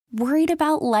Worried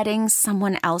about letting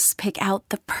someone else pick out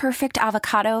the perfect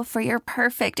avocado for your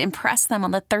perfect impress them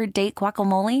on the third date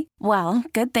guacamole? Well,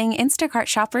 good thing Instacart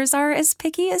shoppers are as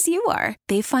picky as you are.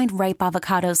 They find ripe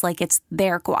avocados like it's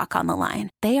their guac on the line.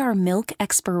 They are milk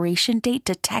expiration date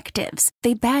detectives.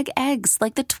 They bag eggs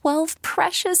like the 12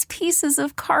 precious pieces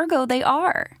of cargo they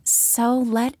are. So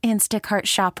let Instacart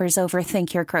shoppers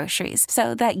overthink your groceries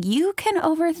so that you can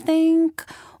overthink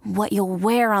what you'll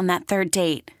wear on that third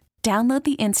date. Download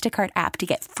the Instacart app to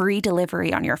get free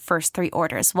delivery on your first 3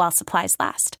 orders while supplies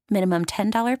last. Minimum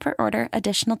 $10 per order.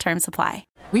 Additional terms apply.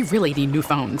 We really need new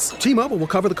phones. T-Mobile will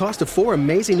cover the cost of 4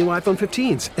 amazing new iPhone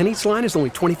 15s, and each line is only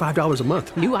 $25 a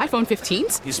month. New iPhone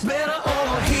 15s? It's better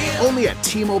over here. Only at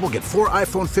T-Mobile, get 4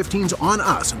 iPhone 15s on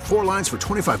us and 4 lines for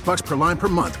 $25 per line per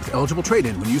month with eligible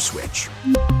trade-in when you switch.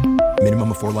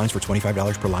 Minimum of 4 lines for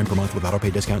 $25 per line per month with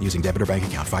autopay discount using debit or bank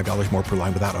account. $5 more per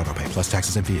line without autopay, plus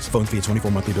taxes and fees. Phone fee at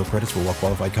 24 monthly bill credits for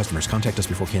well-qualified customers. Contact us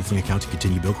before canceling account to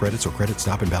continue bill credits or credit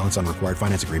stop and balance on required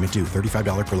finance agreement due.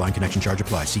 $35 per line connection charge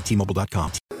applies. See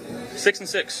T-Mobile.com.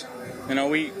 6-6. You know,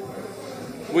 we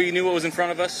knew what was in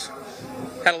front of us.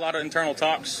 Had a lot of internal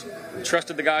talks.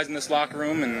 Trusted the guys in this locker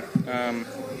room, and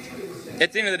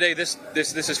at the end of the day, this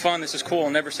is fun. This is cool.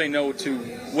 I'll never say no to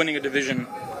winning a division.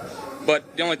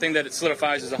 But the only thing that it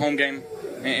solidifies is a home game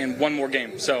and one more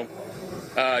game. So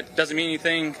it doesn't mean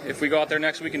anything if we go out there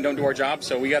next week and don't do our job.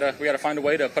 So we gotta find a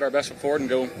way to put our best foot forward and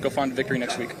go find a victory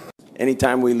next week.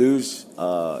 Anytime we lose,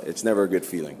 it's never a good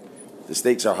feeling. The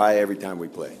stakes are high every time we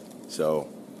play. So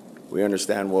we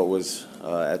understand what was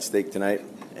at stake tonight,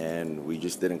 and we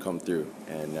just didn't come through.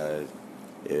 And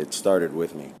it started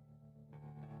with me.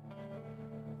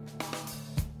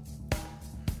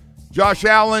 Josh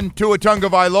Allen, Tua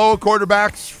Tagovailoa,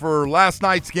 quarterbacks for last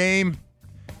night's game.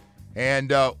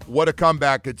 And what a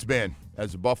comeback it's been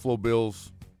as the Buffalo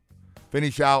Bills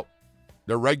finish out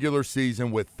their regular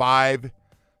season with 5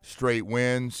 straight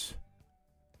wins.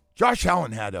 Josh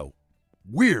Allen had a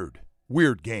weird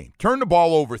game. Turned the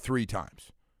ball over 3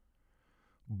 times.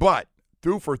 But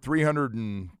threw for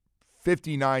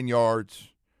 359 yards,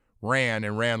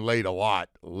 ran late a lot,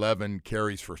 11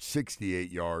 carries for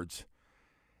 68 yards.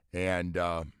 And,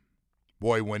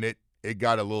 boy, when it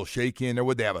got a little shaky in there,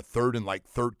 would they have a 3rd and like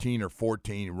 13 or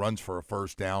 14? He runs for a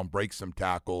first down, breaks some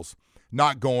tackles,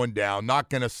 not going down, not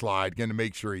going to slide, going to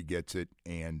make sure he gets it,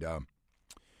 and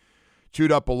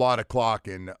chewed up a lot of clock.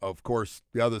 And, of course,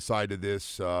 the other side of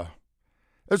this,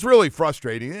 it's really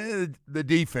frustrating. The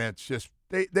defense just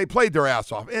they played their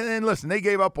ass off. And listen, they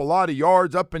gave up a lot of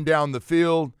yards up and down the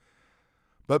field.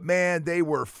 But, man, they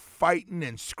were fighting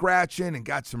and scratching and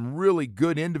got some really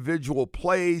good individual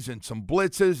plays and some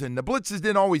blitzes. And the blitzes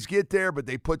didn't always get there, but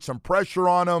they put some pressure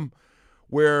on them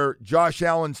where Josh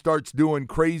Allen starts doing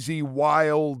crazy,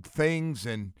 wild things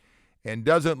and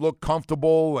doesn't look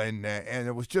comfortable. And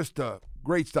it was just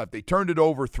great stuff. They turned it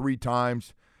over 3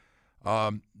 times.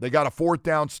 They got a 4th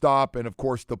down stop, and, of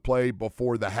course, the play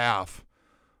before the half,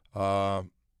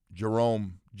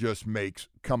 Jerome just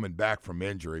coming back from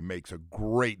injury, makes a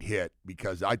great hit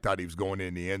because I thought he was going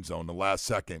in the end zone. The last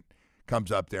second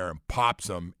comes up there and pops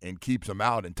him and keeps him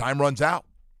out, and time runs out.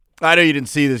 I know you didn't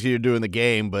see this, you were doing the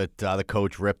game, but the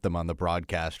coach ripped them on the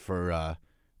broadcast for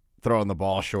throwing the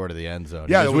ball short of the end zone.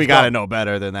 Yeah, we got to know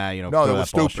better than that. Throw that ball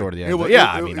stupid. short of the end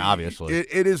zone. Obviously.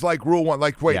 It is like Rule 1.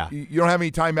 Like, wait, you don't have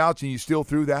any timeouts and you still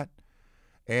threw that?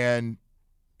 And,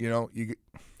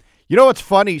 You know what's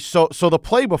funny? So the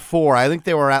play before, I think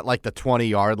they were at like the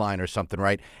 20-yard line or something,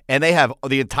 right? And they have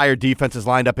the entire defense is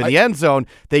lined up in the end zone.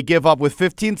 They give up with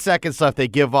 15 seconds left. They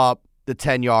give up the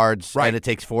 10 yards, and it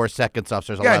takes 4 seconds off.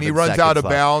 So there's 11 and he runs out of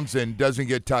left. bounds and doesn't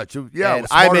get touched. Yeah, and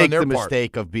I make the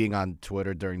mistake of being on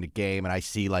Twitter during the game, and I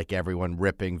see like everyone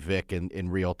ripping Vic in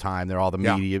real time. They're all the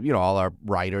media, all our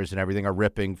writers and everything are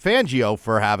ripping Fangio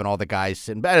for having all the guys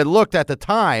sitting back. It looked at the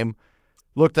time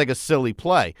like a silly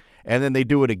play. And then they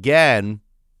do it again,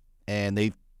 and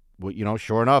they,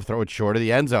 sure enough, throw it short of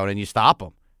the end zone, and you stop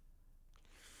them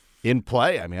in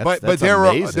play. I mean, that's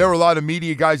amazing. There were a lot of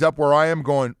media guys up where I am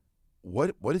going,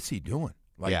 what is he doing?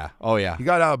 Like, yeah. Oh, yeah. He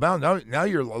got out of bounds. Now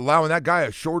you're allowing that guy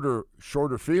a shorter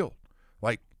field.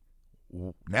 Like,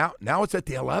 now it's at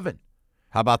the 11.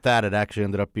 How about that? It actually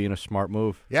ended up being a smart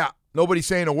move. Yeah. Nobody's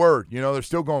saying a word. They're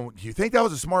still going, do you think that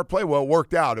was a smart play? Well, it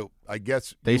worked out. I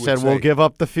guess they said we'll give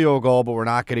up the field goal, but we're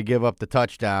not going to give up the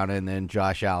touchdown. And then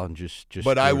Josh Allen just.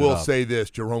 But I will say this: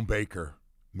 Jerome Baker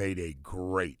made a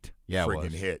great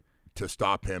friggin' hit to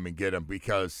stop him and get him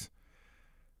because,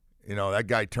 That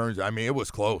guy turns. I mean, it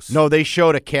was close. No, they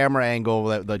showed a camera angle,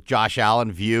 the Josh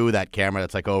Allen view, that camera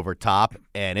that's like over top,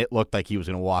 and it looked like he was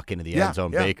going to walk into the end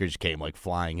zone. Yeah. Baker just came like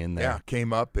flying in there. Yeah,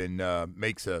 came up and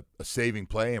makes a saving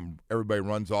play, and everybody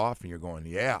runs off, and you're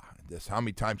going, how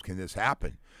many times can this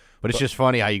happen? But it's just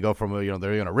funny how you go from, they're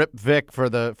going to rip Vic for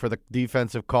the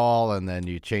defensive call, and then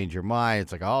you change your mind.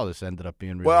 It's like, oh, this ended up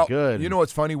being really good. You know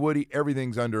what's funny, Woody?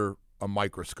 Everything's under a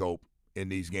microscope in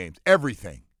these games.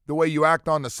 Everything. The way you act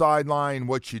on the sideline,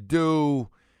 what you do.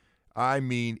 I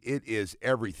mean, it is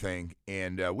everything.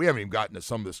 And we haven't even gotten to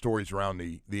some of the stories around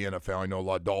the NFL. I know a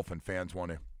lot of Dolphin fans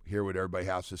want to hear what everybody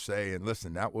has to say. And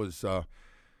listen, that was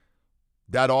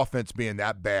that offense being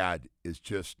that bad is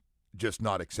just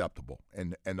not acceptable.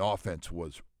 And the offense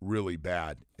was really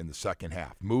bad in the second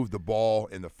half. Moved the ball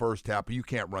in the first half, but you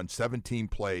can't run 17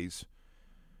 plays,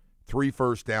 3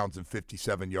 first downs and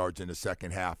 57 yards in the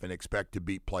second half and expect to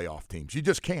beat playoff teams. You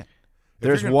just can't.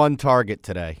 There's one target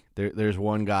today. There's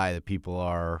one guy that people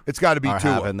are. It's got to be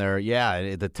Tua. Having their,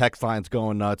 the text line's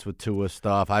going nuts with Tua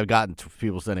stuff. I've gotten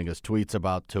people sending us tweets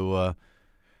about Tua.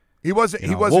 He wasn't.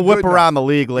 We'll whip around the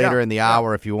league later in the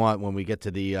hour if you want when we get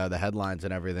to the headlines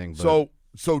and everything. But.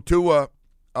 So Tua,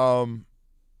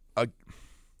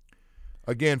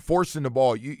 again, forcing the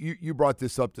ball. You brought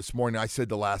this up this morning. I said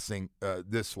the last thing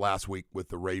this last week with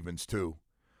the Ravens too.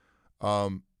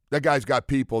 That guy's got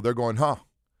people. They're going, huh?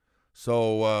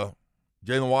 So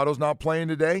Jalen Waddle's not playing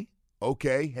today.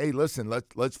 Okay, hey, listen,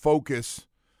 let's focus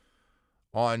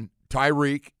on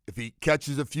Tyreek. If he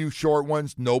catches a few short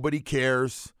ones, nobody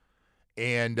cares.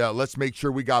 And let's make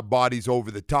sure we got bodies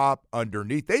over the top,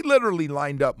 underneath. They literally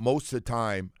lined up most of the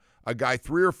time a guy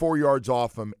 3 or 4 yards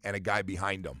off him and a guy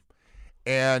behind him.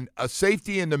 And a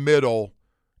safety in the middle,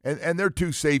 and their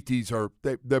two safeties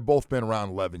they've both been around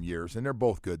 11 years, and they're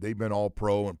both good. They've been all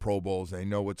pro and Pro Bowls. They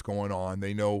know what's going on.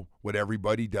 They know what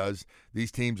everybody does.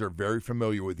 These teams are very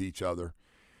familiar with each other.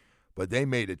 But they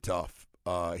made it tough.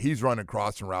 He's running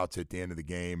crossing routes at the end of the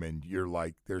game, and you're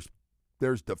like,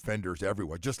 there's defenders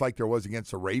everywhere, just like there was against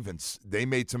the Ravens. They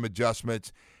made some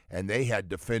adjustments, and they had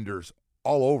defenders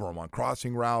all over them on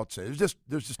crossing routes. There's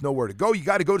just nowhere to go. You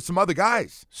got to go to some other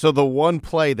guys. So the one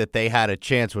play that they had a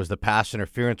chance was the pass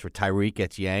interference where Tyreek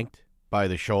gets yanked by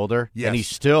the shoulder, and he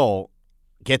still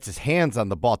gets his hands on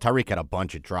the ball. Tyreek had a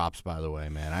bunch of drops, by the way,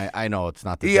 man. I know it's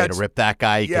not the day to rip that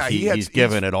guy because he's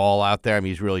giving it all out there. I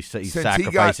mean, he's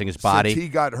sacrificing his body. Since he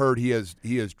got hurt, he has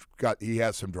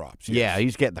some drops. Yes. Yeah,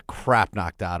 he's getting the crap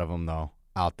knocked out of him though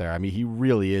out there. I mean, he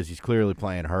really is. He's clearly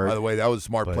playing hurt. By the way, that was a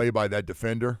smart play by that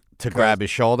defender to grab his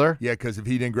shoulder. Yeah, because if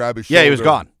he didn't grab his shoulder, he was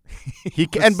gone.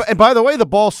 And by the way, the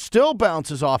ball still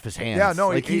bounces off his hands. Yeah, no,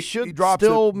 he should drops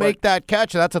still make that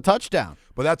catch. That's a touchdown.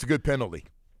 But that's a good penalty.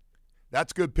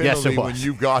 That's a good penalty when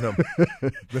you've got him.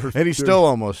 And he still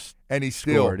almost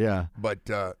scored, yeah. But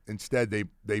instead,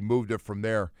 they moved it from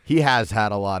there. He has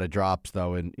had a lot of drops,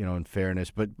 though, in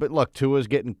fairness. But look, Tua's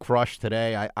getting crushed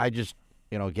today. I just,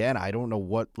 again, I don't know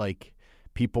what,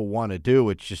 people want to do.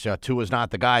 It's just Tua's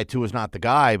not the guy. Tua's not the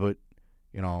guy. But,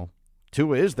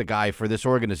 Tua is the guy for this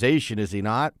organization, is he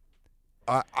not?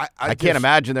 I can't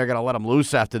imagine they're going to let him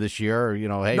loose after this year. He's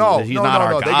not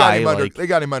our guy. They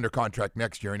got him under contract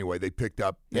next year anyway. They picked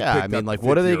up.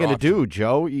 What are they going to do,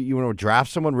 Joe? You want to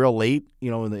draft someone real late?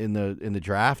 In the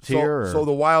draft here. So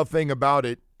the wild thing about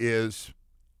it is,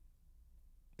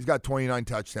 he's got 29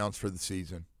 touchdowns for the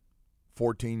season,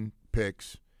 14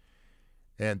 picks,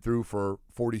 and threw for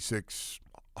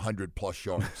 4,600 plus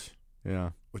yards.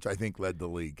 Yeah, which I think led the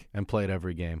league. And played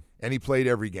every game. And he played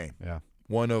every game. Yeah.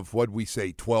 One of,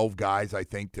 12 guys, I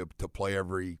think, to play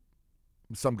every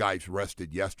 – some guys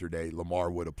rested yesterday.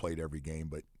 Lamar would have played every game,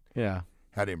 but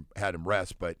had him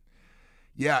rest. But,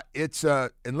 yeah, it's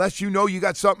unless you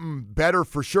got something better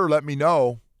for sure, let me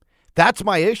know. That's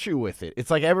my issue with it.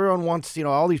 It's like everyone wants,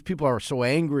 all these people are so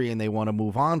angry and they want to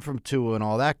move on from Tua and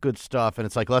all that good stuff. And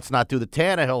it's like, let's not do the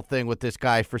Tannehill thing with this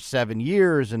guy for 7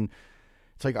 years. And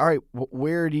it's like, all right,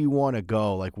 where do you want to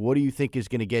go? What do you think is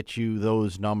going to get you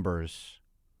those numbers?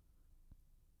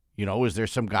 Is there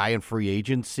some guy in free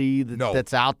agency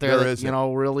that's out there that,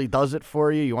 really does it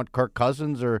for you? You want Kirk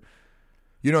Cousins or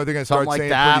they're going to start saying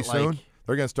that, pretty soon?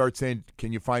 They're going to start saying,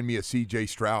 can you find me a C.J.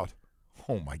 Stroud?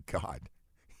 Oh, my God.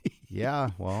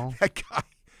 Yeah, well. That guy.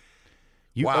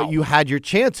 You had your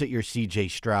chance at your C.J.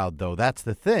 Stroud, though. That's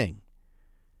the thing.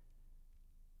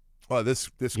 Well,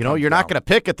 this you're not going to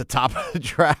pick at the top of the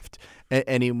draft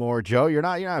anymore, Joe. You're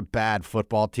not a bad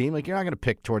football team. You're not going to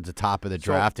pick towards the top of the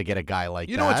draft to get a guy like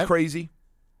that. You know what's crazy?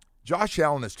 Josh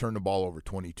Allen has turned the ball over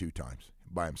 22 times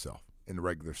by himself in the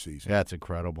regular season. Yeah, it's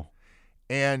incredible.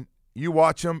 And you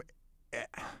watch him,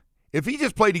 If he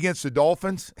just played against the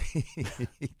Dolphins,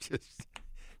 he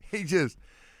just,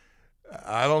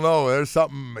 I don't know. There's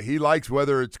something he likes,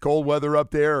 whether it's cold weather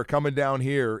up there or coming down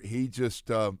here. He just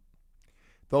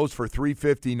throws for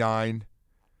 359.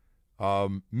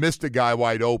 Missed a guy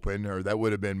wide open, or that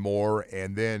would have been more,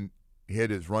 and then hit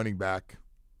his running back,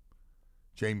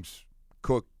 James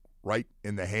Cook, right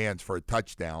in the hands for a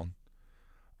touchdown.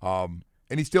 And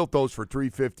he still throws for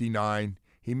 359.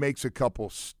 He makes a couple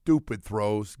stupid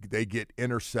throws. They get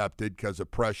intercepted because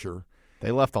of pressure. They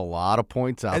left a lot of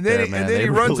points out there, man. And then he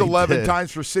runs 11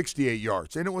 times for 68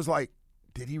 yards. And it was like,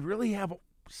 did he really have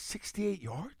 68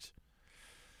 yards?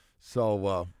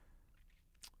 So,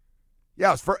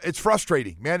 yeah, it's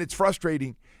frustrating, man. It's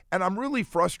frustrating. And I'm really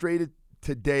frustrated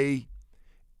today,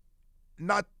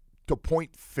 not to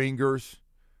point fingers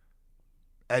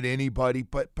at anybody,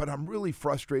 but I'm really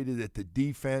frustrated at the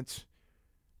defense.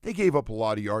 They gave up a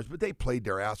lot of yards, but they played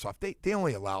their ass off. They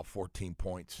only allowed 14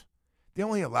 points. They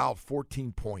only allowed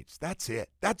 14 points. That's it.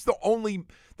 That's the only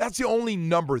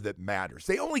number that matters.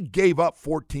 They only gave up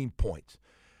 14 points.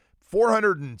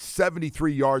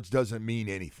 473 yards doesn't mean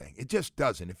anything. It just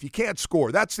doesn't. If you can't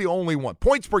score, that's the only one.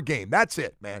 Points per game, that's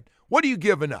it, man. What are you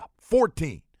giving up?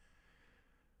 14.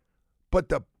 But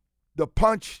the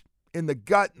punch in the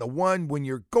gut and the one when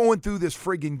you're going through this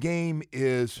friggin' game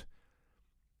is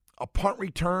a punt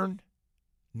return,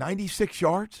 96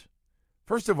 yards.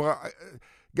 First of all,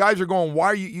 guys are going, why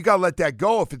are you got to let that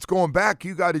go. If it's going back,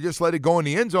 you got to just let it go in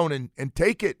the end zone and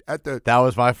take it at the. That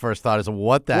was my first thought is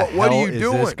what the hell are you is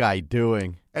doing? This guy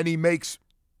doing? And he makes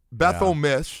Bethel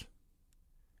miss,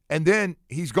 and then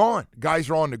he's gone. Guys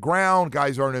are on the ground.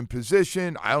 Guys aren't in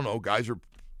position. I don't know. Guys are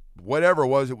whatever it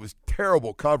was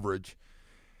terrible coverage.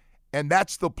 And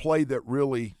that's the play that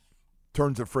really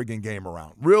turns the friggin' game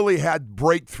around. Really had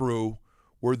breakthrough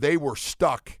where they were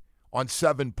stuck on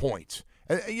 7 points.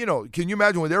 And, you know, can you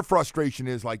imagine what their frustration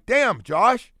is? Like, damn,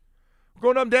 Josh, we're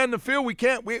going up and down the field.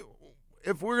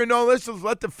 If we're going to know this, let's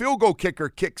let the field goal kicker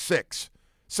kick six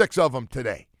of them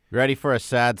today. Ready for a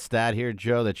sad stat here,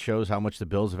 Joe, that shows how much the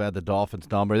Bills have had the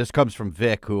Dolphins number. This comes from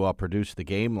Vic, who produced the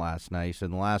game last night. So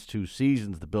in the last 2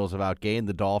 seasons, the Bills have outgained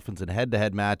the Dolphins in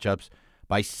head-to-head matchups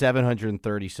by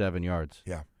 737 yards.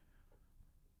 Yeah.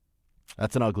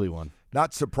 That's an ugly one.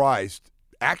 Not surprised.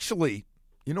 Actually,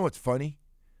 you know what's funny?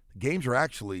 The games are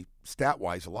actually,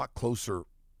 stat-wise, a lot closer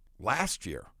last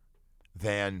year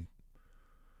than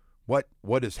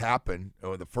what has happened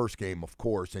in the first game, of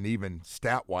course, and even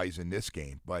stat-wise in this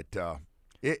game. But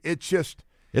it's just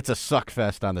 – It's a suck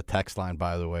fest on the text line,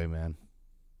 by the way, man.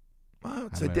 Well,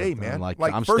 it's a day, man.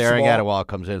 I'm staring at it while it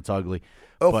comes in. It's ugly.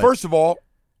 Oh, first of all,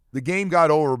 the game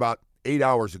got over about 8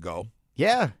 hours ago.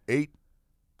 Yeah. 8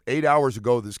 hours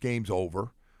ago, this game's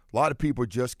over. A lot of people are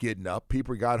just getting up.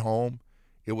 People got home.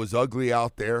 It was ugly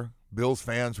out there. Bills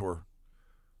fans were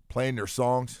playing their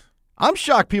songs. I'm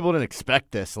shocked people didn't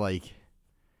expect this. Like,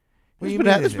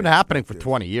 it's been happening for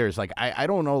 20 years. Like, I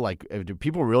don't know. Like, do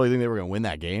people really think they were going to win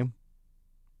that game?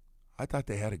 I thought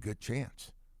they had a good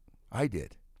chance. I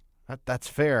did. That's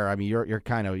fair. I mean, you're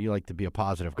kind of, you like to be a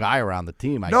positive guy around the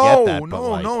team. I get that.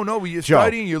 No. You're Joe,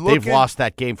 studying, you're looking. They've lost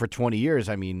that game for 20 years.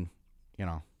 I mean, you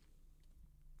know,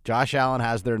 Josh Allen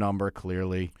has their number,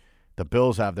 clearly. The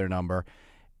Bills have their number.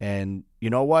 And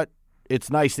you know what? It's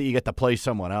nice that you get to play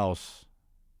someone else.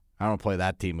 I don't play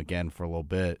that team again for a little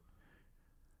bit.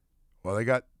 Well, they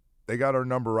got our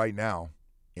number right now.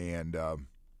 And it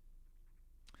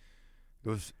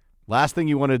was – last thing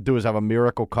you want to do is have a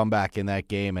miracle comeback in that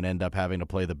game and end up having to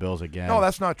play the Bills again. No,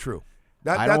 that's not true.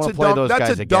 That's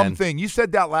a dumb thing. You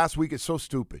said that last week. It's so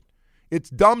stupid. It's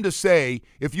dumb to say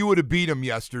if you would have beat him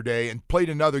yesterday and played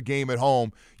another game at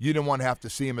home, you didn't want to have to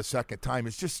see him a second time.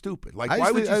 It's just stupid. Like,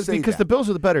 why would you say because that? the Bills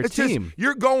are the better team. Just,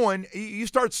 you're going, you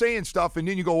start saying stuff, and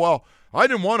then you go, well, I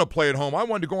didn't want to play at home. I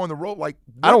wanted to go on the road. Like,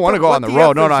 I don't want to go on the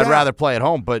road. No, I'd rather play at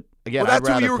home. But, again, well, that's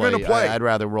who you were going to play. I'd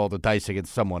rather roll the dice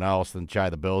against someone else than try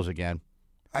the Bills again.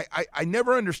 I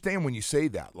never understand when you say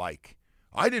that. Like,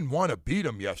 I didn't want to beat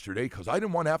him yesterday because I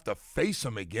didn't want to have to face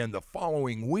him again the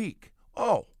following week.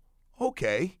 Oh,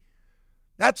 okay.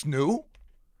 That's new.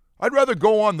 I'd rather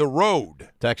go on the road.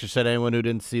 Texter said anyone who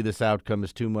didn't see this outcome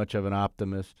is too much of an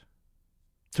optimist.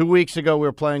 2 weeks ago, we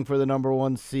were playing for the number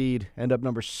 1 seed, end up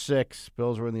number 6.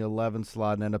 Bills were in the 11th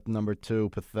slot and end up number 2.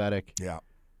 Pathetic. Yeah.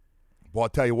 Well, I'll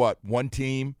tell you what. One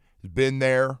team has been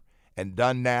there and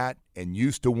done that and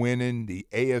used to winning the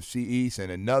AFC East,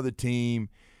 and another team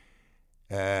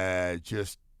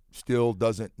just still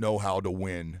doesn't know how to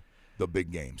win the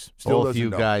big games. Still Both you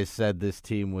guys said this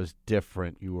team was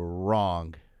different. You were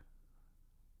wrong.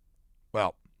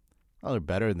 Well, Well, they're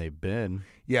better than they've been.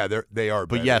 Yeah, they are.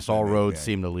 But yes, all roads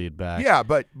seem to lead back. Yeah,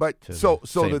 but so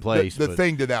the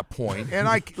thing to that point, and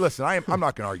listen, I'm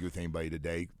not going to argue with anybody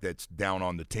today that's down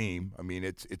on the team. I mean,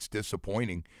 it's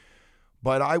disappointing,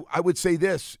 but I would say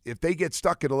this: if they get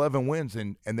stuck at 11 wins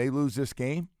and they lose this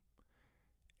game,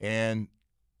 and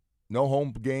no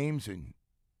home games,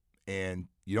 and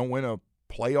you don't win a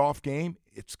playoff game,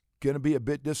 it's going to be a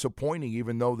bit disappointing.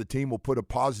 Even though the team will put a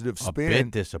positive spin. A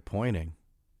bit disappointing.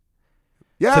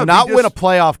 Yeah, to not win a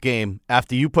playoff game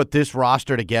after you put this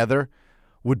roster together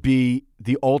would be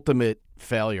the ultimate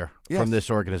failure from this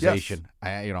organization.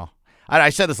 Yes. I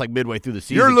said this like midway through the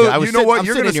season. You're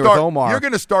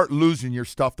going to start losing your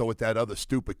stuff though with that other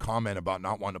stupid comment about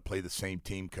not wanting to play the same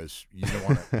team because you don't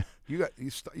want to. you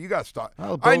got to start.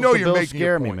 Well, I know you're Bills making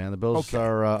scare your point. me, man. The Bills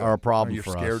are a problem you're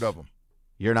for us. You're scared of them.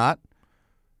 You're not?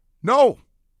 No.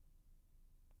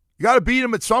 You got to beat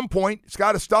them at some point. It's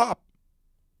got to stop.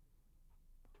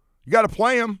 You got to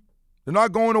play them. They're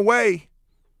not going away.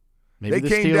 Maybe they the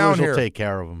came Steelers down will here. take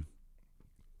care of them.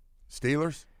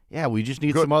 Steelers? Yeah, we just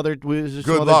need some other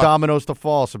luck. dominoes to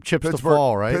fall, some chips to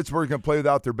fall, right? Pittsburgh's going to play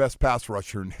without their best pass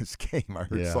rusher in this game. I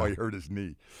saw he hurt his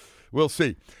knee. We'll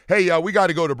see. Hey, we got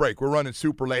to go to break. We're running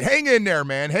super late. Hang in there,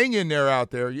 man. Hang in there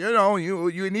out there.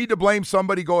 You need to blame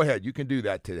somebody. Go ahead. You can do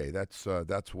that today. That's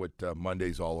what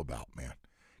Monday's all about, man.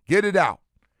 Get it out.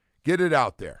 Get it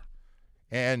out there.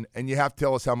 And you have to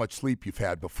tell us how much sleep you've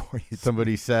had before you.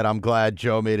 Somebody said, I'm glad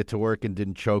Joe made it to work and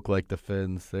didn't choke like the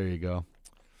Finns. There you go.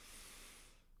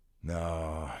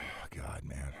 No, God,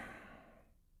 man.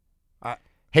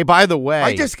 Hey, by the way.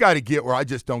 I just got to get where I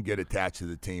just don't get attached to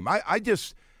the team. I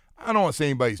don't want to say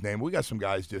anybody's name. We got some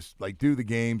guys just like do the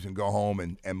games and go home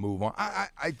and move on.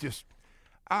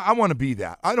 I want to be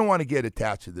that. I don't want to get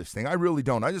attached to this thing. I really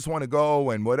don't. I just want to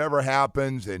go and whatever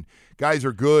happens and guys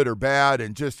are good or bad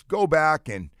and just go back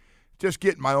and just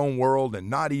get in my own world and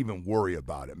not even worry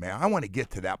about it, man. I want to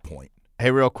get to that point. Hey,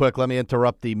 real quick, let me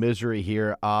interrupt the misery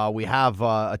here. We have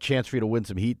a chance for you to win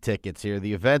some Heat tickets here.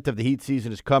 The event of the Heat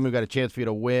season is coming. We've got a chance for you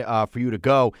to win, for you to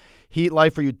go. Heat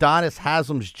Life for Udonis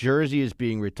Haslem's jersey is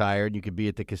being retired. You could be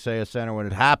at the Kaseya Center when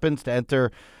it happens to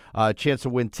enter a chance to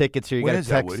win tickets here. You when got is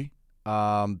text, that,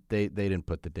 Woody? They didn't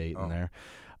put the date in there.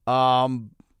 I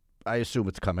assume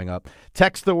it's coming up.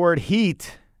 Text the word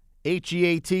HEAT,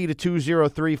 HEAT, to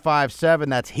 20357.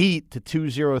 That's HEAT to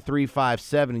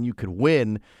 20357, and you could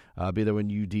win. Be there when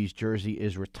UD's jersey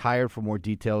is retired. For more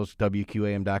details,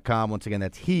 WQAM.com. Once again,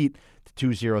 that's HEAT to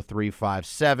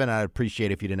 20357. I'd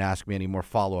appreciate it if you didn't ask me any more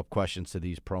follow-up questions to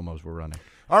these promos we're running.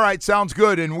 All right, sounds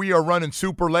good. And we are running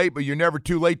super late, but you're never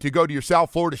too late to go to your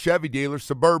South Florida Chevy dealers,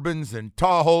 Suburbans and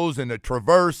Tahoes and a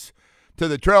Traverse, to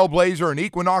the Trailblazer, an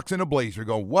Equinox, and a Blazer.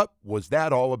 Go, what was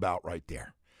that all about right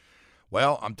there?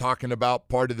 Well, I'm talking about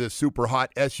part of this super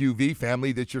hot SUV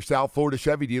family that your South Florida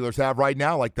Chevy dealers have right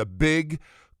now, like the big,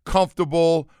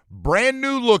 comfortable, brand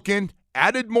new looking,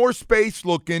 added more space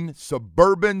looking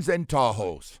Suburbans and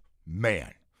Tahoes.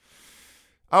 Man.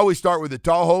 I always start with the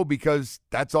Tahoe because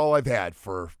that's all I've had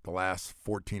for the last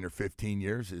 14 or 15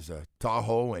 years is a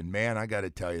Tahoe, and man, I got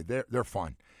to tell you, they're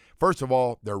fun. First of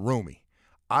all, they're roomy.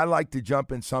 I like to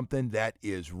jump in something that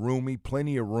is roomy,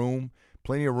 plenty of room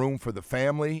for the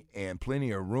family, and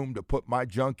plenty of room to put my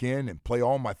junk in and play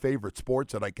all my favorite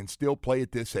sports that I can still play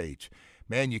at this age.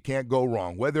 Man, you can't go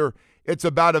wrong. Whether it's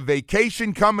about a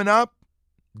vacation coming up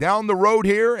down the road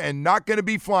here and not going to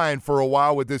be flying for a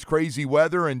while with this crazy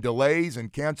weather and delays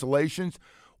and cancellations,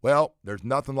 well, there's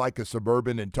nothing like a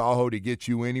Suburban and Tahoe to get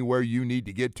you anywhere you need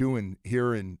to get to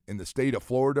here in the state of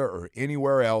Florida or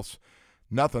anywhere else.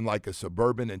 Nothing like a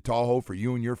Suburban and Tahoe for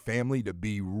you and your family to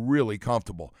be really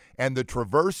comfortable. And the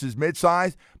Traverse is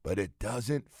midsize, but it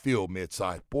doesn't feel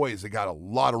midsize. Boy, has it got a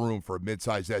lot of room for a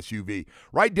midsize SUV.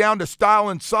 Right down to style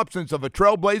and substance of a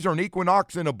Trailblazer, an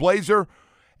Equinox, and a Blazer.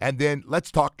 And then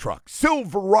let's talk trucks.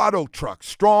 Silverado trucks.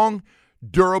 Strong,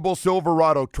 durable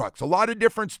Silverado trucks. A lot of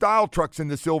different style trucks in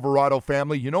the Silverado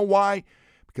family. You know why?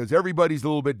 Because everybody's a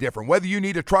little bit different. Whether you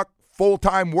need a truck,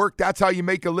 full-time work, that's how you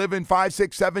make a living 5,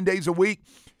 6, 7 days a week,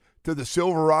 to the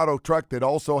Silverado truck that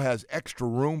also has extra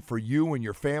room for you and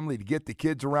your family to get the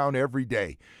kids around every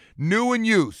day. New and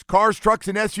used. Cars, trucks,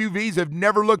 and SUVs have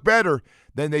never looked better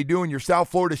than they do in your South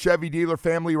Florida Chevy dealer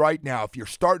family right now. If you're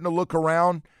starting to look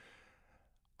around,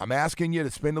 I'm asking you to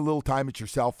spend a little time at your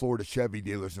South Florida Chevy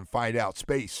dealers and find out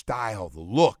space, style, the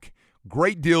look.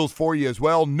 Great deals for you as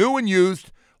well. New and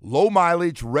used, low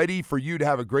mileage, ready for you to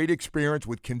have a great experience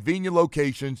with convenient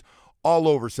locations all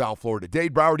over South Florida.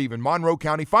 Dade, Broward, even Monroe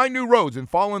County. Find new roads and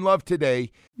fall in love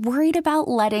today. Worried about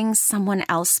letting someone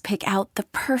else pick out the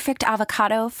perfect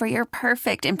avocado for your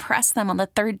perfect impress them on the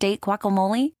third date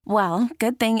guacamole? Well,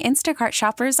 good thing Instacart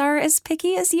shoppers are as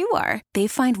picky as you are. They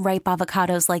find ripe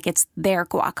avocados like it's their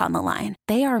guac on the line.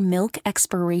 They are milk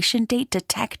expiration date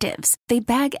detectives. They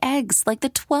bag eggs like the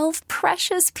 12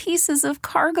 precious pieces of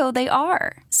cargo they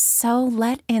are. So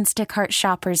let Instacart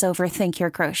shoppers overthink your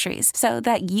groceries so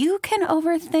that you can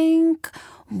overthink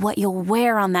what you'll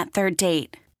wear on that third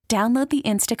date. Download the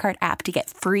Instacart app to get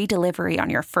free delivery on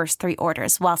your first 3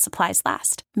 orders while supplies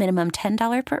last. Minimum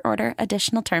 $10 per order.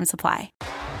 Additional terms apply.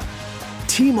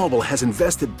 T-Mobile has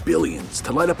invested billions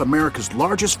to light up America's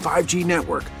largest 5G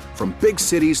network, from big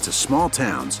cities to small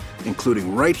towns,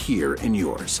 including right here in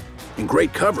yours. And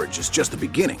great coverage is just the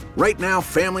beginning. Right now,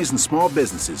 families and small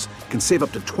businesses can save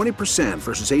up to 20%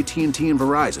 versus AT&T and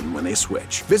Verizon when they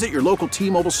switch. Visit your local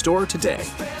T-Mobile store today.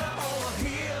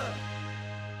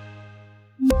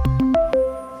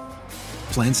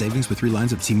 Plan savings with 3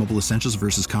 lines of T-Mobile Essentials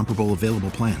versus comparable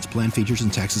available plans. Plan features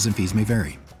and taxes and fees may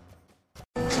vary.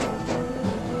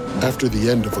 After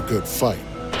the end of a good fight,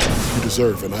 you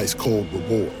deserve an ice-cold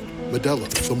reward. Modelo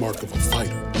is the mark of a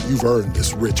fighter. You've earned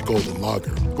this rich golden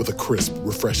lager with a crisp,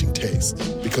 refreshing taste.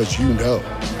 Because you know,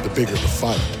 the bigger the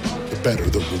fight, the better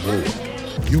the reward.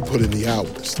 You put in the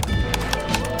hours,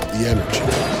 the energy,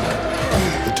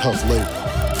 the tough labor.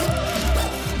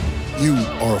 You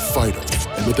are a fighter,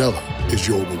 and Modelo is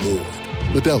your reward.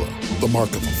 Modelo, the mark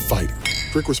of a fighter.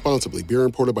 Drink responsibly. Beer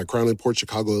imported by Crown Imports,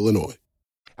 Chicago, Illinois.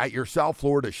 At your South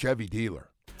Florida Chevy dealer.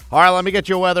 All right, let me get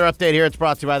you a weather update here. It's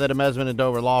brought to you by the Demesman and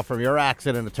Dover Law Firm.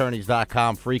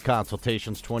 YourAccidentAttorneys.com. Free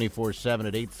consultations 24/7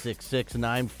 at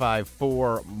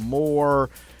 866-954-MORE.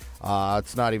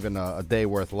 It's not even a day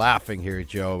worth laughing here,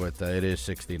 Joe, but it is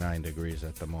 69 degrees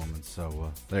at the moment.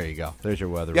 So there you go. There's your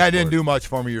weather report. It didn't do much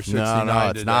for me. You're 69 No,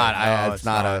 it's today. not. It's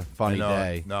not a funny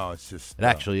day. No, it's just. It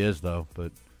actually is, though.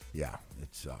 But yeah,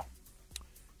 it's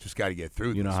just got to get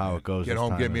through. You know how it goes. Get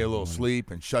home, get me a little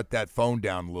sleep, and shut that phone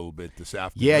down a little bit this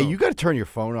afternoon. Yeah, you got to turn your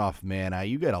phone off, man.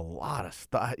 You get a lot of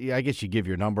stuff. Yeah, I guess you give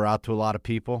your number out to a lot of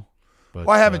people. But,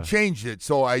 well, I haven't changed it,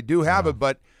 so I do have it.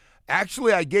 But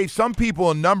actually, I gave some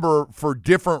people a number for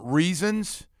different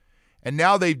reasons, and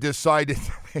now they've decided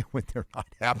when they're not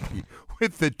happy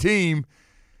with the team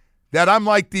that I'm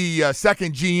like the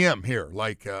second GM here.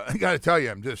 Like, I got to tell you,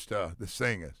 I'm just this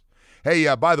thing is.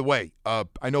 Hey, by the way,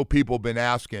 I know people have been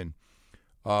asking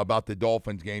about the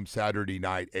Dolphins game Saturday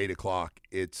night, 8 o'clock.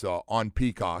 It's on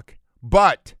Peacock.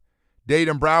 But Dade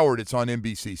and Broward, it's on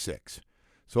NBC6.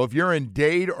 So if you're in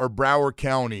Dade or Broward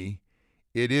County,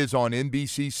 it is on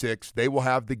NBC6. They will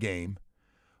have the game.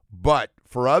 But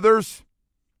for others,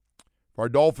 for our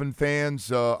Dolphin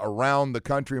fans around the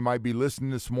country who might be listening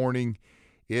this morning,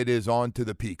 it is on to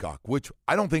the Peacock, which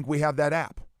I don't think we have that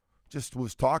app. Just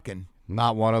was talking.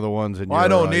 Not one of the ones in your I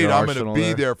don't need. I'm going to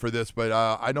be there for this, but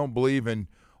I don't believe in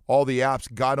all the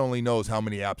apps. God only knows how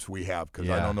many apps we have because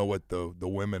I don't know what the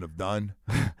women have done.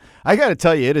 I got to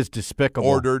tell you, it is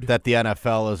despicable that the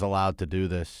NFL is allowed to do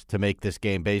this, to make this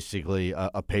game basically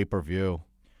a pay-per-view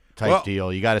type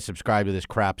deal. You got to subscribe to this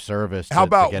crap service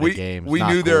to get a game. We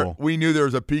knew there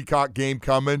was a Peacock game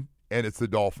coming. And it's the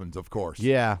Dolphins, of course.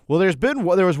 Yeah. Well,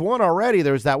 there was one already.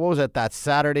 There was that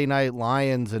Saturday night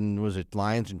Lions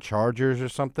and Chargers or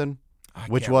something,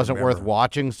 which wasn't worth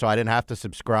watching, so I didn't have to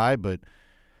subscribe. But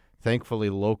thankfully,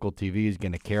 local TV is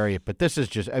going to carry it. But this is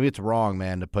just, it's wrong,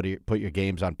 man, to put your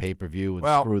games on pay-per-view and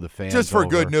screw the fans just for over.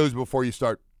 Good news before you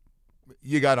start,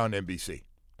 you got on NBC.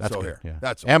 That's so good. Here. Yeah.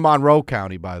 That's and Monroe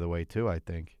County, by the way, too, I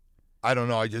think. I don't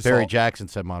know. I just Barry Jackson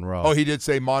said Monroe. Oh, he did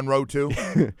say Monroe too.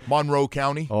 Monroe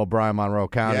County. Oh, Brian Monroe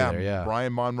County. Yeah,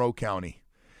 Brian Monroe County.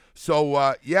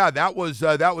 So that was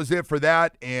it for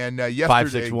that. And yesterday,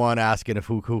 561 asking if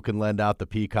who can lend out the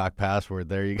Peacock password.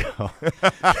 There you go.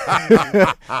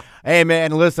 Hey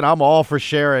man, listen, I'm all for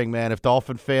sharing, man. If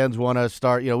Dolphin fans want to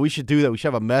start, we should do that. We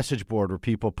should have a message board where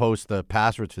people post the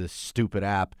passwords for this stupid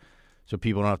app, so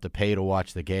people don't have to pay to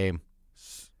watch the game.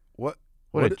 What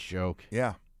a joke.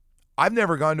 Yeah. I've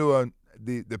never gone to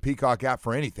the Peacock app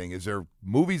for anything. Is there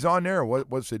movies on there, or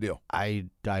what's the deal? I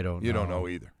don't know. You don't know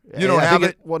either. You don't have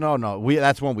it? Well, no.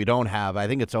 That's one we don't have. I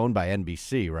think it's owned by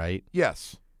NBC, right?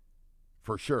 Yes,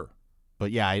 for sure.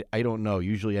 But yeah, I don't know.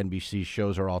 Usually NBC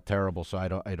shows are all terrible, so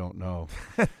I don't know.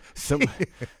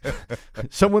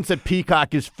 Someone said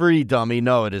Peacock is free, dummy.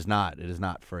 No, it is not. It is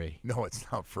not free. No,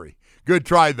 it's not free. Good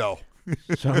try, though.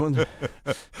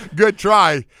 Good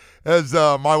try. As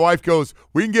my wife goes,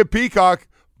 we can get Peacock,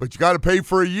 But you got to pay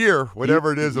for a year,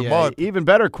 whatever it is a month. Even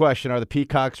better question, are the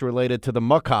peacocks related to the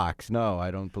muckhawks? No, I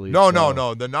don't believe no, so.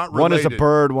 No, they're not related. One is a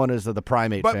bird, one is the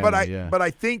primate family. But I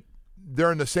think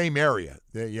they're in the same area.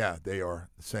 They are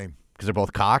the same. Because they're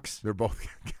both cocks? They're both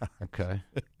cocks. Okay.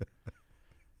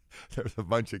 There's a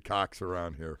bunch of cocks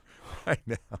around here right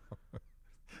now.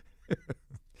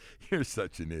 You're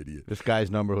such an idiot. This guy's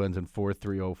number who ends in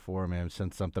 4304, man,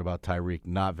 sent something about Tyreek.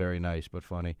 Not very nice, but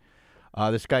funny.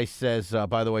 This guy says,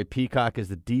 by the way, Peacock is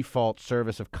the default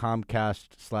service of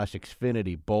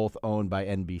Comcast/Xfinity, both owned by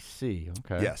NBC.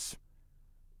 Okay. Yes.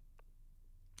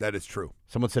 That is true.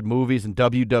 Someone said movies and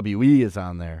WWE is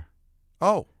on there.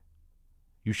 Oh.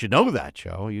 You should know that,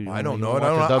 Joe. I don't know it.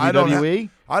 WWE?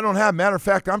 I don't have. Matter of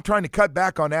fact, I'm trying to cut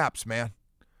back on apps, man.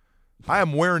 I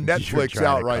am wearing Netflix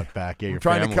out right. Yeah, I'm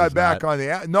trying to cut back on the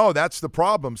app. No, that's the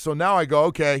problem. So now I go,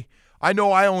 okay, I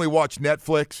know I only watch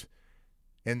Netflix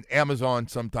and Amazon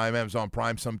sometimes, Amazon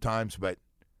Prime sometimes, but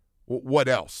what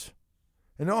else?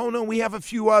 And no, we have a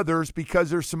few others because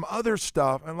there's some other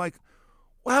stuff. I'm like,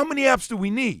 well, how many apps do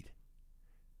we need?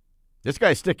 This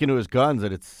guy's sticking to his guns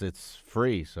that it's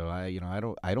free. So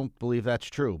I don't believe that's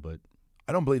true, but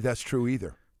I don't believe that's true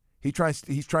either. He's trying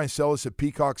to sell us that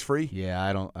Peacock's free. Yeah,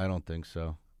 I don't think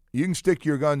so. You can stick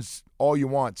your guns all you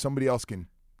want. Somebody else can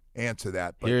answer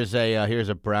that. But. Here's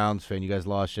a Browns fan. You guys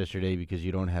lost yesterday because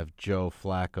you don't have Joe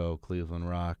Flacco. Cleveland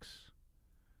rocks.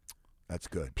 That's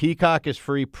good. Peacock is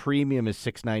free. Premium is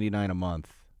 $6.99 a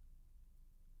month.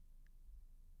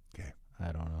 Okay.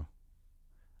 I don't know.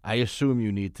 I assume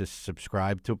you need to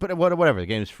subscribe to it, but whatever. The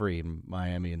game's free in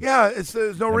Miami and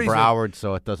there's no reason. Broward,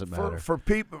 so it doesn't matter for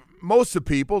people. Most of the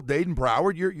people, Dayton,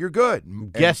 Broward, you're good. I'm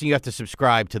guessing you have to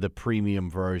subscribe to the premium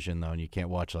version though, and you can't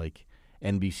watch like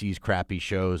NBC's crappy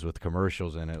shows with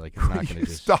commercials in it. Like it's not going to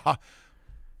just stop.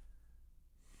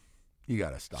 You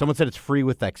got to stop. Someone said it's free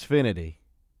with Xfinity.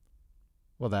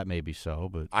 Well, that may be so,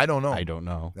 but I don't know. I don't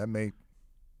know. That may.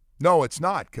 No, it's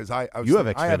not because I have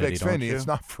Xfinity. I have Xfinity. Don't you? It's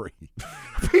not free.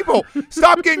 People,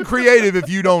 stop getting creative if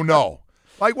you don't know.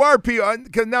 Like, why are people?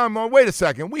 Because now I'm going, wait a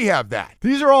second. We have that.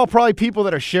 These are all probably people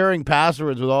that are sharing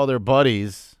passwords with all their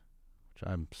buddies, which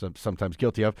I'm sometimes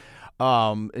guilty of.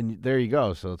 And there you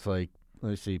go. So it's like,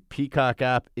 let me see. Peacock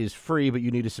app is free, but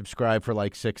you need to subscribe for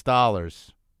like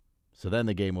 $6. So then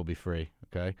the game will be free.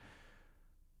 Okay.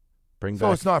 Bring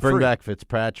back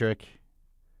Fitzpatrick.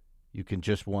 You can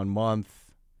just 1 month.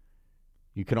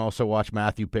 You can also watch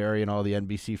Matthew Berry and all the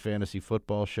NBC fantasy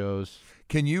football shows.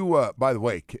 Can you, by the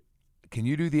way, can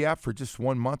you do the app for just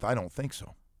 1 month? I don't think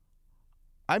so.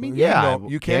 I mean, you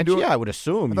can do it. Yeah, I would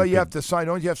assume. I thought you have to sign.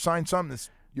 Don't you have to sign something that's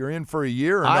you're in for a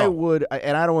year? Or I no? would,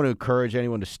 and I don't want to encourage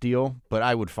anyone to steal, but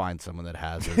I would find someone that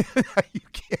has it. You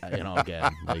can't.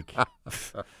 Again, like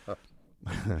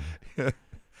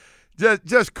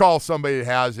just call somebody that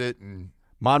has it and.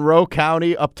 Monroe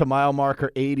County up to mile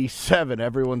marker 87.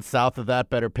 Everyone south of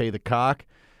that better pay the cock.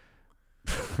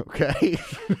 Okay.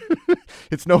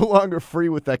 It's no longer free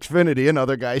with Xfinity,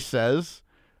 another guy says.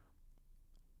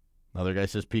 Another guy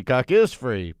says Peacock is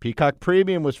free. Peacock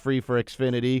Premium was free for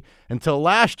Xfinity until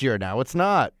last year. Now it's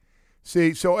not.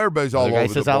 See, so everybody's all over the board.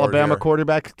 Guy says Alabama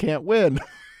quarterbacks can't win.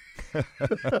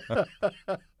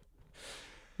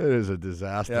 It is a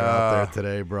disaster out there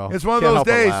today, bro. It's one of those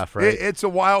days. Laugh, right? It's a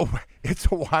wild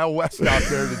west out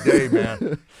there today,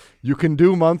 man. You can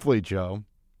do monthly, Joe.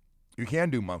 You can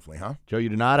do monthly, huh? Joe, you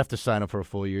do not have to sign up for a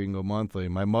full year. You can go monthly.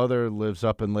 My mother lives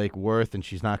up in Lake Worth, and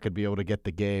she's not going to be able to get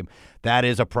the game. That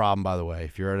is a problem, by the way.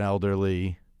 If you're an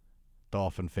elderly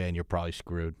Dolphin fan, you're probably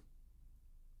screwed.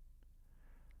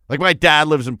 Like my dad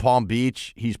lives in Palm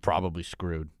Beach. He's probably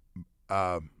screwed.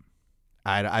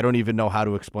 I don't even know how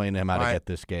to explain to him how to get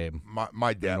this game.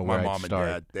 My dad, my mom and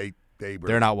dad,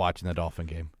 they're not watching the Dolphin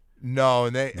game. No,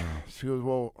 and she goes,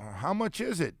 well, how much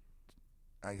is it?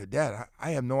 I go, Dad,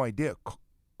 I have no idea.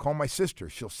 Call my sister.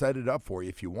 She'll set it up for you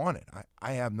if you want it.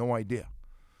 I have no idea.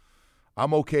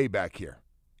 I'm okay back here.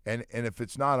 And if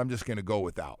it's not, I'm just going to go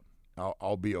without.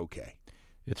 I'll be okay.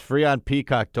 It's free on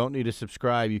Peacock. Don't need to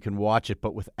subscribe. You can watch it,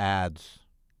 but with ads.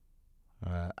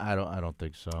 I don't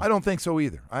think so. I don't think so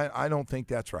either. I don't think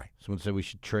that's right. Someone said we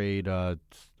should trade.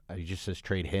 He just says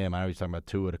trade him. I know he's talking about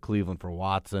Tua to Cleveland for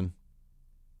Watson.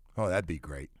 Oh, that'd be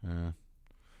great.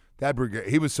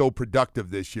 He was so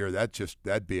productive this year.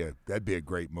 That'd be a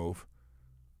great move.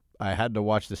 I had to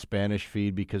watch the Spanish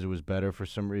feed because it was better for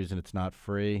some reason. It's not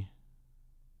free.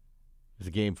 Is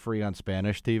the game free on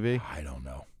Spanish TV? I don't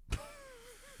know.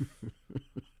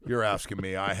 You're asking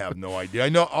me. I have no idea.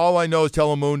 All I know is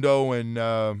Telemundo and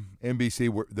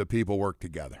NBC. The people work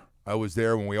together. I was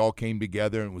there when we all came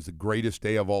together, and it was the greatest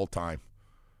day of all time.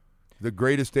 The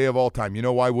greatest day of all time. You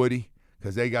know why, Woody?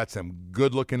 because they got some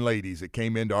good-looking ladies that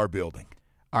came into our building.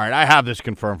 All right, I have this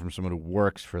confirmed from someone who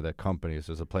works for the company. It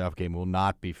says the playoff game will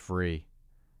not be free.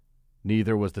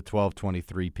 Neither was the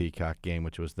 12-23 Peacock game,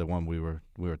 which was the one we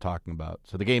were talking about.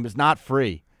 So the game is not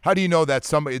free. How do you know that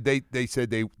somebody they said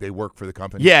they work for the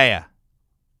company? Yeah.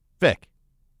 Vic.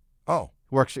 Oh.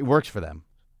 He works for them.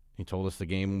 He told us the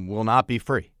game will not be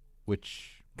free,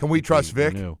 which can we trust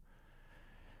Vic? Knew.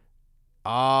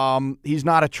 He's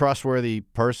not a trustworthy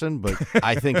person, but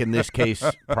I think in this case,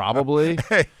 probably.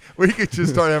 Hey, we could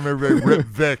just start having everybody rip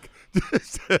Vic.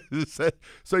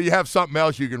 So you have something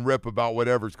else you can rip about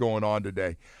whatever's going on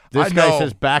today. This guy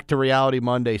says back to reality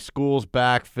Monday. School's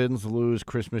back. Fins lose.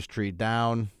 Christmas tree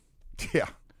down. Yeah.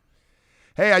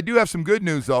 Hey, I do have some good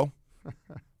news, though.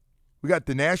 We got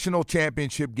the national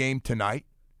championship game tonight.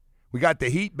 We got the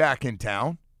Heat back in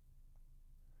town.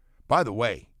 By the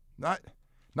way, not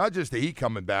just the Heat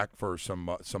coming back for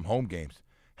some home games.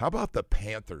 How about the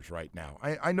Panthers right now?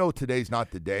 I know today's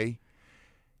not the day.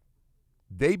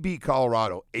 They beat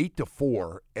Colorado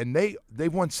 8-4, and they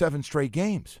won 7 straight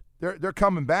games. They're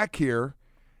coming back here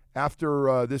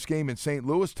after this game in St.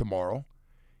 Louis tomorrow,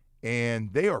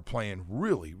 and they are playing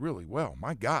really, really well.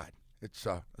 My God, it's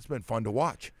been fun to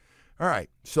watch. All right,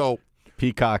 so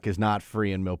Peacock is not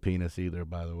free in Milpitas either,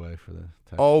 by the way. For the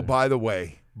by the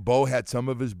way, Bo had some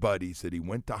of his buddies that he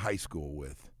went to high school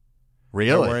with.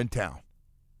 Really? We're in town.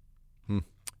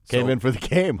 Came in for the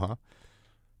game, huh?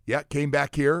 Yeah, came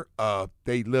back here.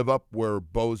 They live up where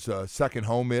Bo's second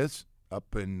home is,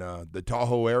 up in the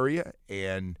Tahoe area,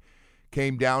 and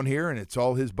came down here, and it's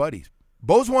all his buddies.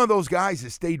 Bo's one of those guys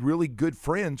that stayed really good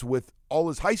friends with all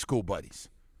his high school buddies.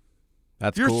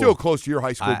 You're cool. Still close to your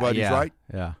high school buddies, yeah, right?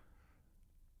 Yeah.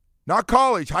 Not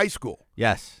college, high school.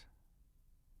 Yes.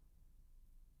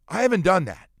 I haven't done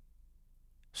that.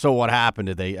 So what happened?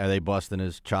 Are they busting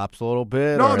his chops a little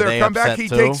bit? No, or they're come back. He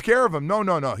too? takes care of them. No.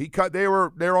 He cut. They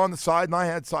were on the sideline.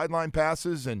 Had sideline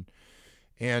passes and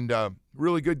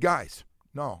really good guys.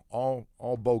 No, all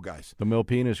Bo guys. The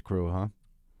Milpitas crew, huh?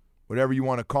 Whatever you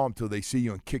want to call them till they see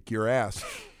you and kick your ass.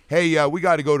 Hey, we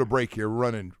got to go to break here. We're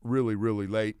running really, really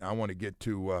late. I want to get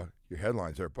to your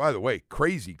headlines there. By the way,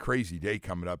 crazy day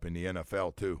coming up in the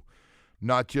NFL, too.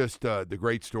 Not just the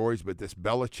great stories, but this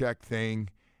Belichick thing,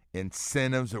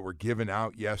 incentives that were given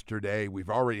out yesterday. We've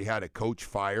already had a coach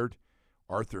fired,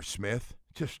 Arthur Smith.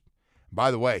 Just, by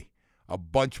the way, a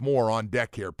bunch more on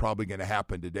deck here probably going to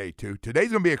happen today, too.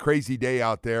 Today's going to be a crazy day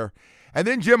out there. And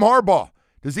then Jim Harbaugh.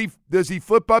 Does he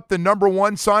flip up the number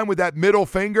 1 sign with that middle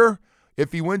finger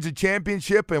if he wins a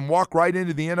championship and walk right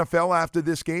into the NFL after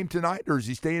this game tonight, or does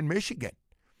he stay in Michigan?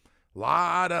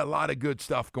 Lot of good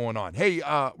stuff going on. Hey,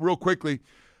 real quickly,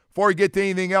 before we get to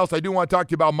anything else, I do want to talk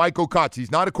to you about Michael Kotz.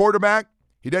 He's not a quarterback.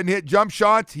 He doesn't hit jump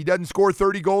shots. He doesn't score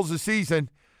 30 goals a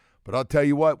season. But I'll tell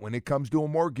you what, when it comes to a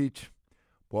mortgage,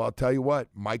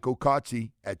 Michael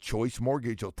Kotze at Choice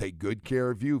Mortgage will take good care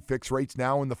of you. Fixed rates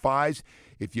now in the 5s.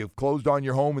 If you've closed on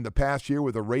your home in the past year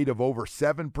with a rate of over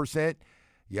 7%,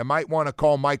 you might want to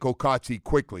call Michael Kotze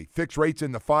quickly. Fixed rates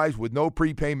in the 5s with no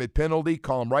prepayment penalty.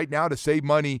 Call him right now to save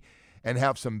money and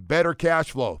have some better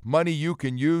cash flow. Money you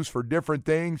can use for different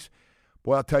things.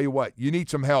 Boy, I'll tell you what, you need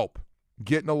some help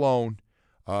getting a loan.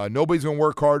 Nobody's going to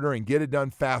work harder and get it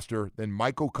done faster than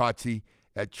Michael Kotze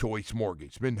at Choice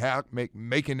Mortgage. Been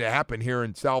making it happen here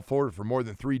in South Florida for more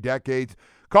than 3 decades.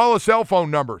 Call a cell phone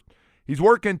number. He's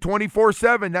working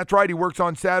 24/7. That's right. He works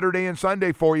on Saturday and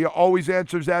Sunday for you. Always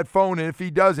answers that phone, and if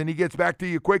he doesn't, he gets back to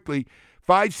you quickly.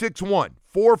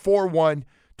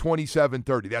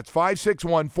 561-441-2730. That's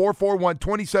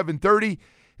 561-441-2730.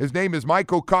 His name is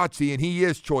Michael Kotze, and he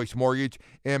is Choice Mortgage,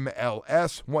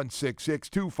 MLS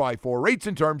 166254. Rates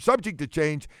and terms subject to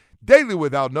change. Daily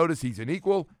without notice. He's an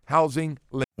equal housing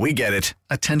lender. We get it.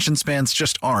 Attention spans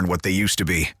just aren't what they used to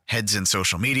be. Heads in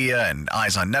social media and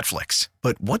eyes on Netflix.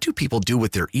 But what do people do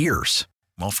with their ears?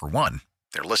 Well, for one,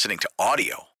 they're listening to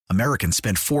audio. Americans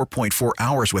spend 4.4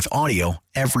 hours with audio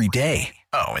every day.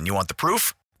 Oh, and you want the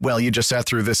proof? Well, you just sat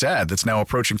through this ad that's now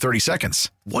approaching 30 seconds.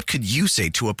 What could you say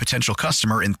to a potential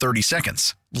customer in 30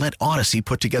 seconds? Let Odyssey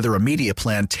put together a media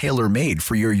plan tailor-made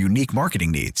for your unique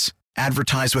marketing needs.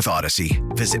 Advertise with Odyssey.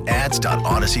 Visit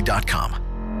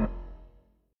ads.odyssey.com.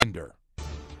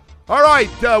 All right,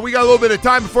 we got a little bit of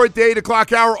time before the 8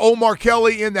 o'clock hour. Omar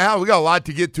Kelly in the house. We got a lot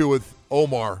to get to with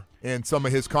Omar and some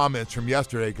of his comments from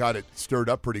yesterday. Got it stirred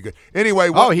up pretty good. Anyway.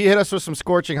 He hit us with some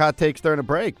scorching hot takes during the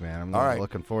break, man. I'm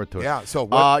looking forward to it. Yeah, so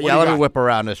let me whip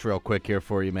around this real quick here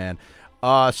for you, man.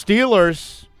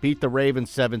 Steelers beat the Ravens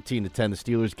 17-10. The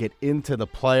Steelers get into the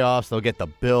playoffs. They'll get the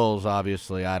Bills,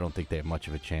 obviously. I don't think they have much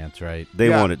of a chance, right? They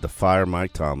wanted to fire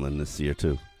Mike Tomlin this year,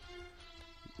 too.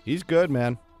 He's good,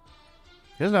 man.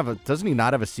 Doesn't he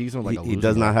not have a season with like a He losing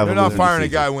does not record? have They're a not losing firing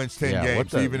season. a guy who wins 10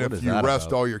 games, even what if is you that rest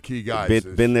about? all your key guys.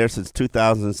 Been there since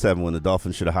 2007 when the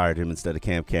Dolphins should have hired him instead of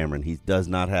Cam Cameron. He does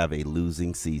not have a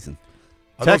losing season.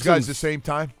 Are those guys the same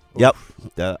time? Yep.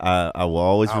 I will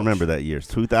always Ouch. remember that year. It's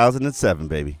 2007,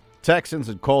 baby. Texans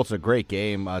and Colts, a great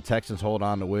game. Texans hold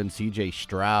on to win. C.J.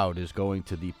 Stroud is going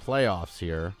to the playoffs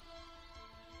here.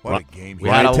 What a game. We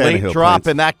had a late drop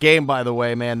in that game, by the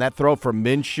way, man. That throw from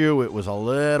Minshew, it was a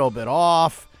little bit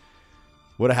off.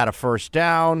 Would have had a first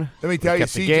down. Let me tell you,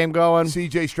 kept the game going.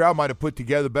 C.J. Stroud might have put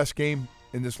together the best game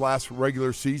in this last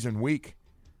regular season week.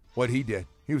 What he did.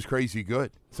 He was crazy good.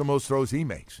 Some of those throws he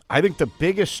makes. I think the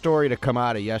biggest story to come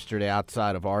out of yesterday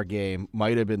outside of our game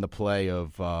might have been the play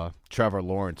of Trevor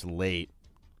Lawrence late.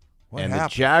 What and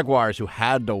happened? the Jaguars, who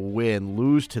had to win,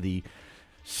 lose to the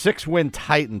 6-win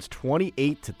Titans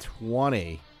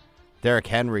 28-20. Derrick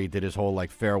Henry did his whole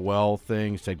farewell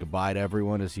thing, said goodbye to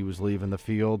everyone as he was leaving the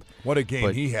field. What a game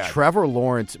but he had. Trevor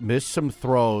Lawrence missed some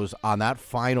throws on that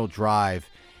final drive.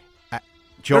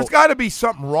 Joe, There's got to be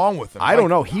something wrong with him. I don't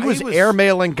know. He was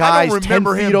airmailing guys 10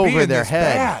 feet over their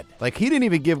head. He didn't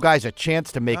even give guys a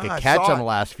chance to make a catch on the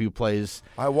last few plays.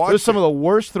 I watched Those are some of the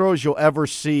worst throws you'll ever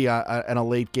see in a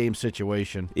late game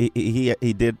situation. He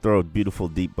did throw a beautiful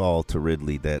deep ball to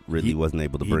Ridley that Ridley wasn't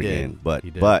able to bring in. But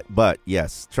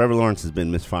yes, Trevor Lawrence has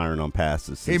been misfiring on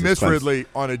passes. He missed Ridley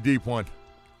on a deep one.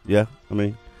 Yeah, I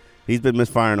mean, he's been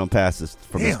misfiring on passes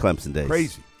from his Clemson days.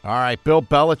 Crazy. All right, Bill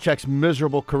Belichick's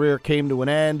miserable career came to an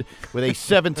end with a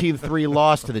 17-3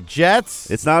 loss to the Jets.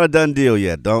 It's not a done deal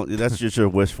yet. That's just your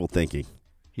wishful thinking.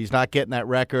 He's not getting that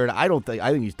record. I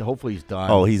think hopefully he's done.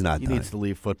 Oh, he's not He done. needs to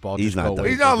leave football. He's not done.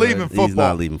 He's not leaving football. He's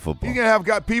not leaving football. He's going to have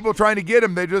got people trying to get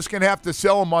him. They're just going to have to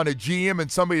sell him on a GM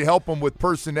and somebody to help him with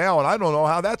personnel, and I don't know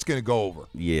how that's going to go over.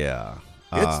 Yeah.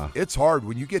 It's hard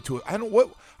when you get to it.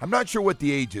 I'm not sure what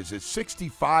the age is. It's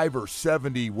 65 or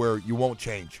 70 where you won't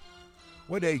change.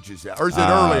 What age is that? Or is it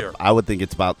earlier? I would think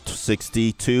it's about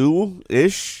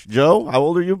 62-ish. Joe, how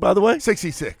old are you, by the way?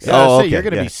 66. Yeah, okay. You're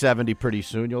going to be 70 pretty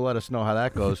soon. You'll let us know how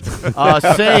that goes.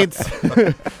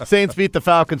 Saints beat the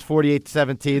Falcons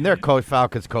 48-17. Their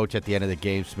Falcons coach at the end of the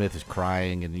game, Smith, is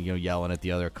crying and yelling at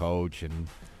the other coach, and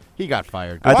he got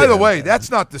fired. By the way,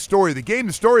 that's not the story of the game.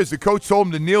 The story is the coach told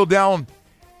him to kneel down,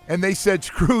 and they said,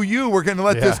 screw you, we're going to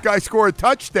let this guy score a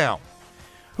touchdown.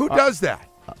 Who does that?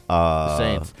 The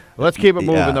Saints. Let's keep it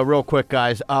moving, though, real quick,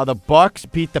 guys. The Bucs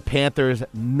beat the Panthers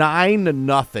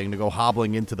 9-0 to go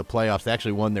hobbling into the playoffs. They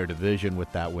actually won their division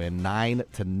with that win,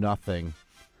 9-0.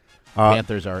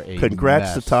 Panthers are a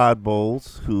congrats mess. to Todd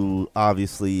Bowles, who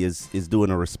obviously is doing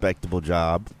a respectable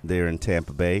job there in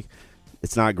Tampa Bay.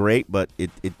 It's not great, but it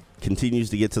continues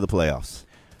to get to the playoffs.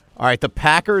 All right, the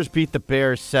Packers beat the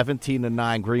Bears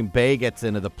 17-9. Green Bay gets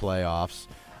into the playoffs.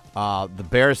 The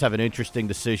Bears have an interesting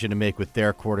decision to make with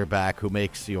their quarterback, who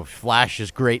makes flashes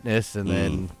greatness and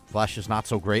then flashes not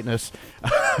so greatness.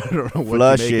 I don't know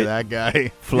what to make of that guy.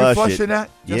 Flush You're it. flushing that?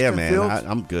 Yeah, Justin man, Fields?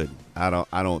 I'm good. I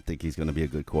don't think he's going to be a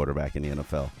good quarterback in the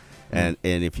NFL. And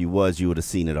if he was, you would have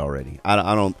seen it already. I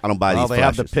don't buy these. Well, they flashes.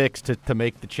 have the picks to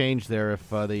make the change there if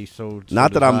they so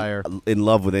Not that desire. I'm in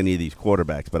love with any of these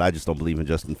quarterbacks, but I just don't believe in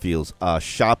Justin Fields.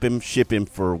 Shop him, ship him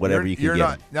for whatever you can You're get.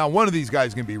 not. Now, one of these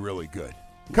guys is going to be really good.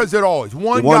 Because they're always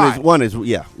one guy. One is guy.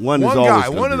 always One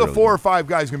of the really 4 good. or 5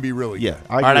 guys is going to be really good.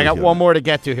 All right, I got one more to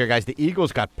get to here, guys. The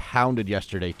Eagles got pounded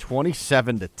yesterday,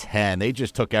 27-10. They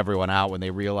just took everyone out when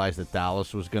they realized that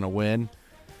Dallas was going to win.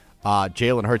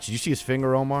 Jalen Hurts, did you see his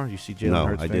finger, Omar? You see Jalen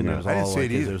Hurts' I finger? didn't. It was I didn't all see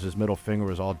it either. It was his middle finger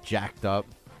was all jacked up.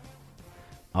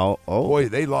 Oh, Boy,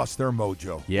 they lost their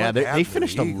mojo. Yeah, What they happened to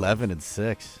finished the Eagles?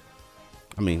 11-6.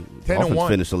 I mean, 10-1. Dolphins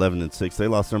finished 11-6. They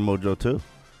lost their mojo too.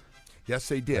 Yes,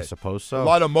 they did. I suppose so. A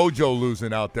lot of mojo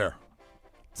losing out there.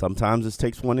 Sometimes it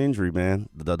takes one injury, man.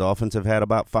 The Dolphins have had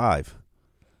about 5.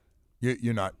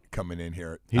 You're not coming in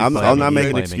here. I'm not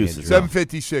making excuses.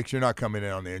 7:56. You're not coming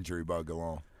in on the injury bug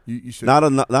alone. You should not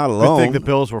I alone. think the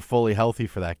Bills were fully healthy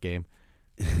for that game.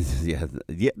 yeah,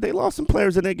 they lost some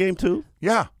players in that game too.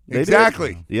 Yeah, They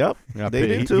exactly. did. Yep, Yeah, they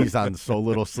did too. He's on so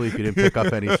little sleep, he didn't pick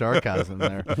up any sarcasm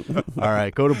there. All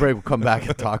right, go to break. We'll come back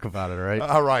and talk about it, all right?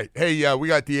 All right. Hey, we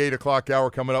got the 8 o'clock hour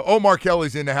coming up. Omar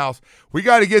Kelly's in the house. We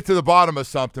got to get to the bottom of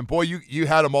something. Boy, you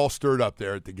had them all stirred up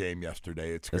there at the game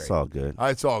yesterday. It's great. It's all good.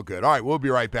 It's all good. All right, we'll be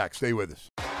right back. Stay with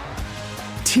us.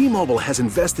 T-Mobile has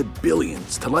invested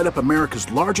billions to light up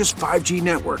America's largest 5G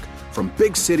network, from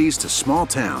big cities to small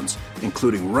towns,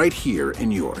 including right here in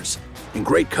yours. And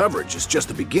great coverage is just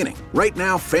the beginning. Right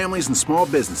now, families and small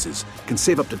businesses can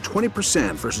save up to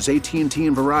 20% versus AT&T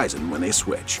and Verizon when they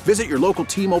switch. Visit your local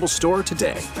T-Mobile store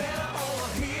today.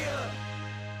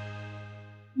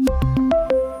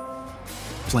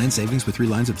 Plan savings with 3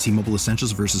 lines of T-Mobile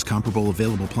Essentials versus comparable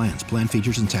available plans. Plan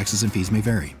features and taxes and fees may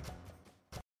vary.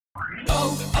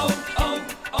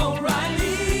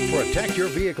 O'Reilly. Protect your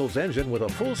vehicle's engine with a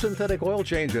full synthetic oil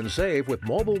change and save with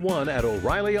Mobil 1 at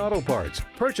O'Reilly Auto Parts.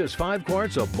 Purchase 5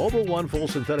 quarts of Mobil 1 full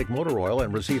synthetic motor oil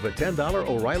and receive a $10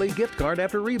 O'Reilly gift card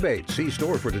after rebate. See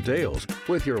store for details.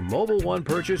 With your Mobil 1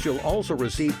 purchase, you'll also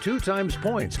receive 2 times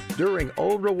points during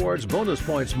O Rewards Bonus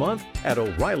Points Month at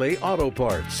O'Reilly Auto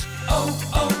Parts.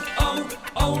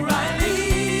 O'Reilly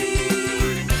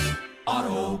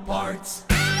Auto Parts.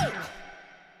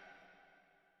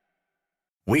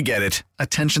 We get it.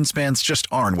 Attention spans just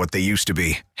aren't what they used to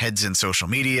be. Heads in social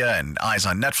media and eyes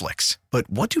on Netflix. But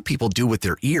what do people do with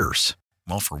their ears?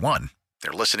 Well, for one,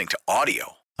 they're listening to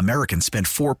audio. Americans spend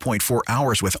 4.4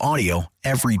 hours with audio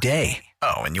every day.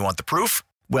 Oh, and you want the proof?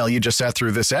 Well, you just sat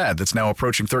through this ad that's now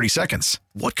approaching 30 seconds.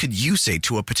 What could you say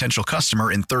to a potential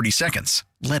customer in 30 seconds?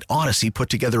 Let Odyssey put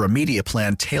together a media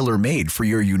plan tailor-made for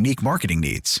your unique marketing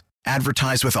needs.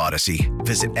 Advertise with Odyssey.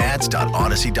 Visit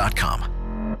ads.odyssey.com.